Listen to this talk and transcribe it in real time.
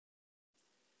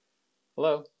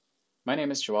Hello, my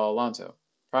name is Joel Alonso,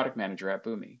 Product Manager at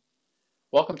Boomi.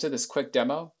 Welcome to this quick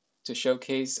demo to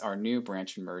showcase our new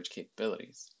branch and merge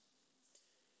capabilities.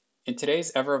 In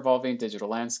today's ever-evolving digital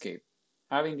landscape,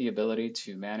 having the ability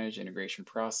to manage integration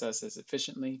processes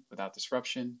efficiently without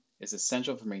disruption is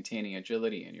essential for maintaining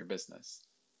agility in your business.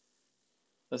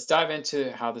 Let's dive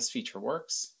into how this feature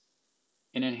works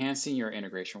in enhancing your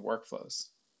integration workflows.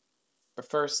 But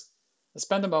first, let's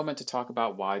spend a moment to talk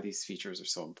about why these features are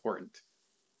so important.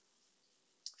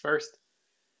 First,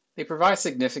 they provide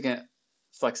significant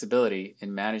flexibility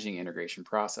in managing integration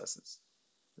processes.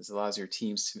 This allows your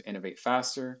teams to innovate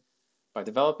faster by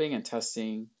developing and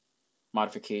testing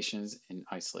modifications in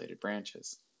isolated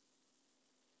branches.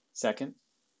 Second,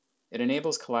 it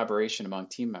enables collaboration among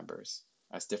team members,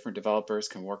 as different developers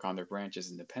can work on their branches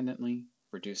independently,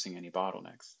 reducing any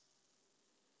bottlenecks.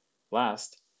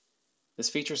 Last, this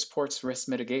feature supports risk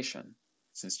mitigation,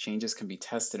 since changes can be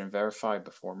tested and verified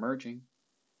before merging.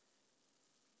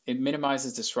 It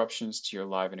minimizes disruptions to your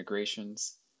live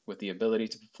integrations with the ability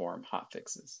to perform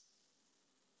hotfixes.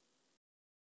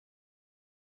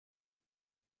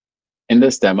 In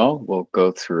this demo, we'll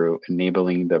go through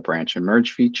enabling the branch and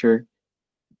merge feature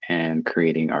and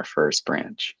creating our first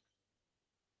branch.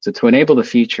 So to enable the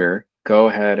feature, go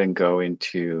ahead and go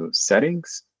into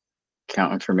Settings,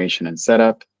 Account Information and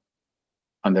Setup.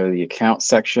 Under the Account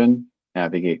section,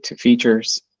 navigate to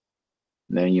Features.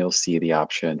 And then you'll see the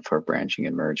option for branching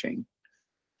and merging.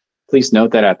 Please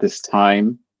note that at this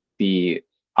time, the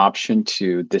option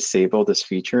to disable this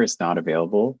feature is not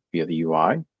available via the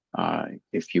UI.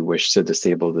 If you wish to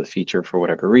disable the feature for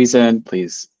whatever reason,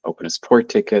 please open a support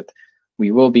ticket.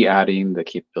 We will be adding the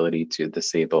capability to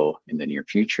disable in the near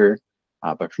future,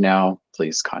 but for now,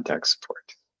 please contact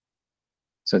support.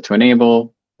 So to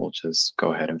enable, we'll just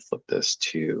go ahead and flip this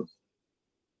to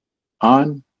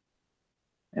on,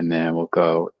 and then we'll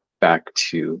go back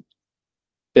to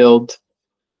build,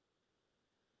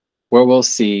 where we'll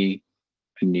see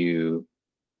a new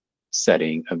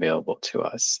setting available to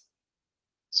us.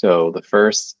 So the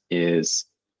first is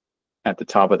at the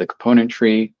top of the component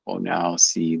tree, we'll now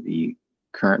see the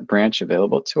current branch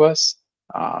available to us.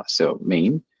 So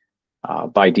main,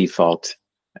 by default,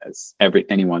 as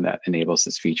anyone that enables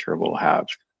this feature will have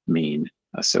main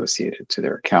associated to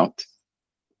their account.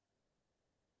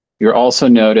 You'll also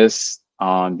notice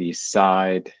on the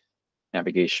side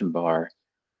navigation bar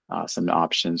some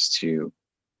options to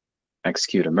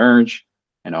execute a merge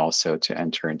and also to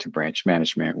enter into branch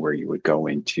management, where you would go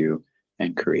into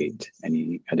and create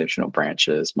any additional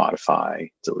branches, modify,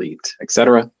 delete,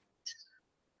 etc.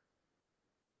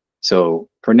 So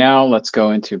for now, let's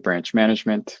go into branch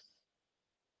management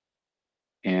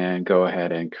and go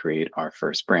ahead and create our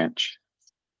first branch.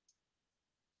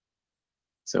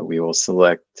 So we will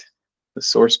select the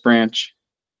source branch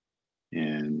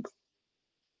and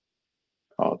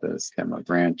call this demo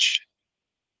branch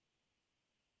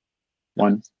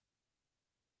 1. You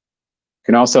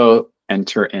can also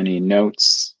enter any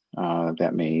notes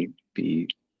that may be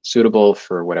suitable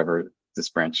for whatever this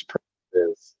branch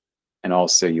is. And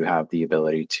also you have the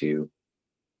ability to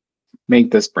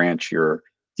make this branch your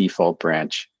default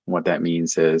branch. What that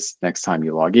means is next time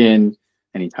you log in,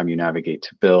 anytime you navigate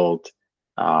to build,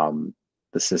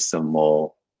 the system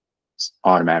will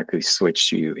automatically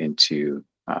switch you into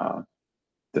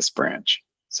this branch.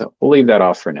 So we'll leave that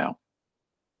off for now.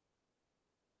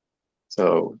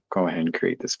 So go ahead and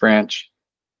create this branch.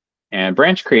 And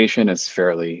branch creation is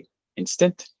fairly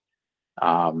instant.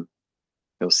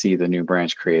 You'll see the new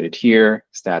branch created here.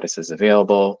 Status is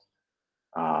available.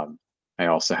 I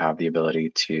also have the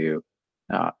ability to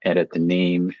edit the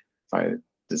name. If I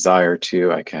desire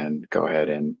to, I can go ahead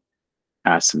and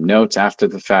add some notes after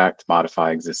the fact, modify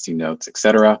existing notes,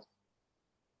 etc.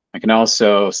 I can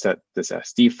also set this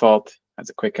as default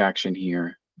as a quick action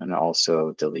here, and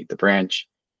also delete the branch.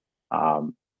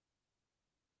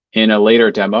 In a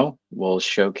later demo, we'll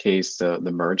showcase the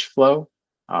merge flow,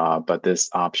 but this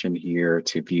option here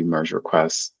to view merge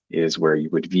requests is where you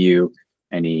would view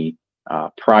any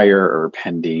prior or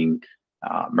pending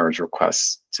merge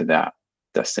requests to that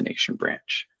destination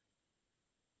branch.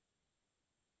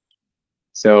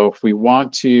 So if we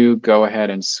want to go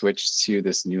ahead and switch to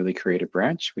this newly created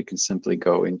branch, we can simply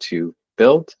go into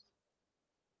build,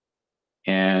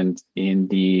 and in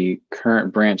the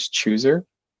current branch chooser,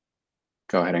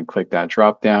 go ahead and click that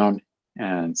drop down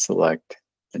and select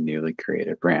the newly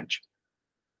created branch.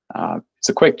 It's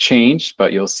a quick change,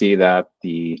 but you'll see that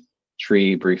the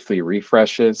tree briefly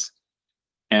refreshes.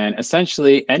 And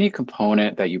essentially, any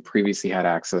component that you previously had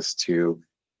access to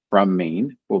from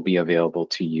main will be available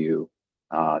to you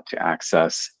to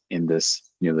access in this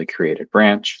newly created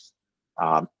branch.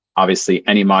 Obviously,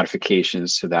 any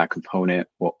modifications to that component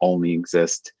will only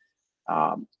exist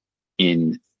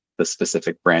in the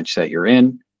specific branch that you're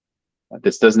in.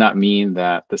 This does not mean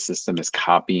that the system is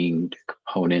copying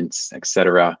components,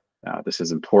 etc. This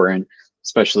is important,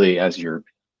 especially as you're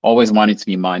always wanting to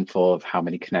be mindful of how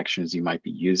many connections you might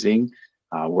be using.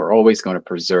 We're always going to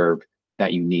preserve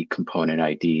that unique component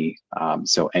ID.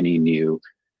 So any new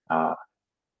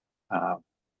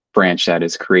branch that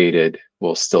is created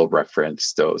will still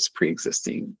reference those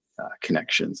pre-existing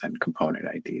connections and component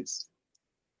IDs.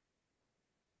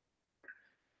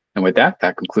 And with that,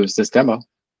 that concludes this demo.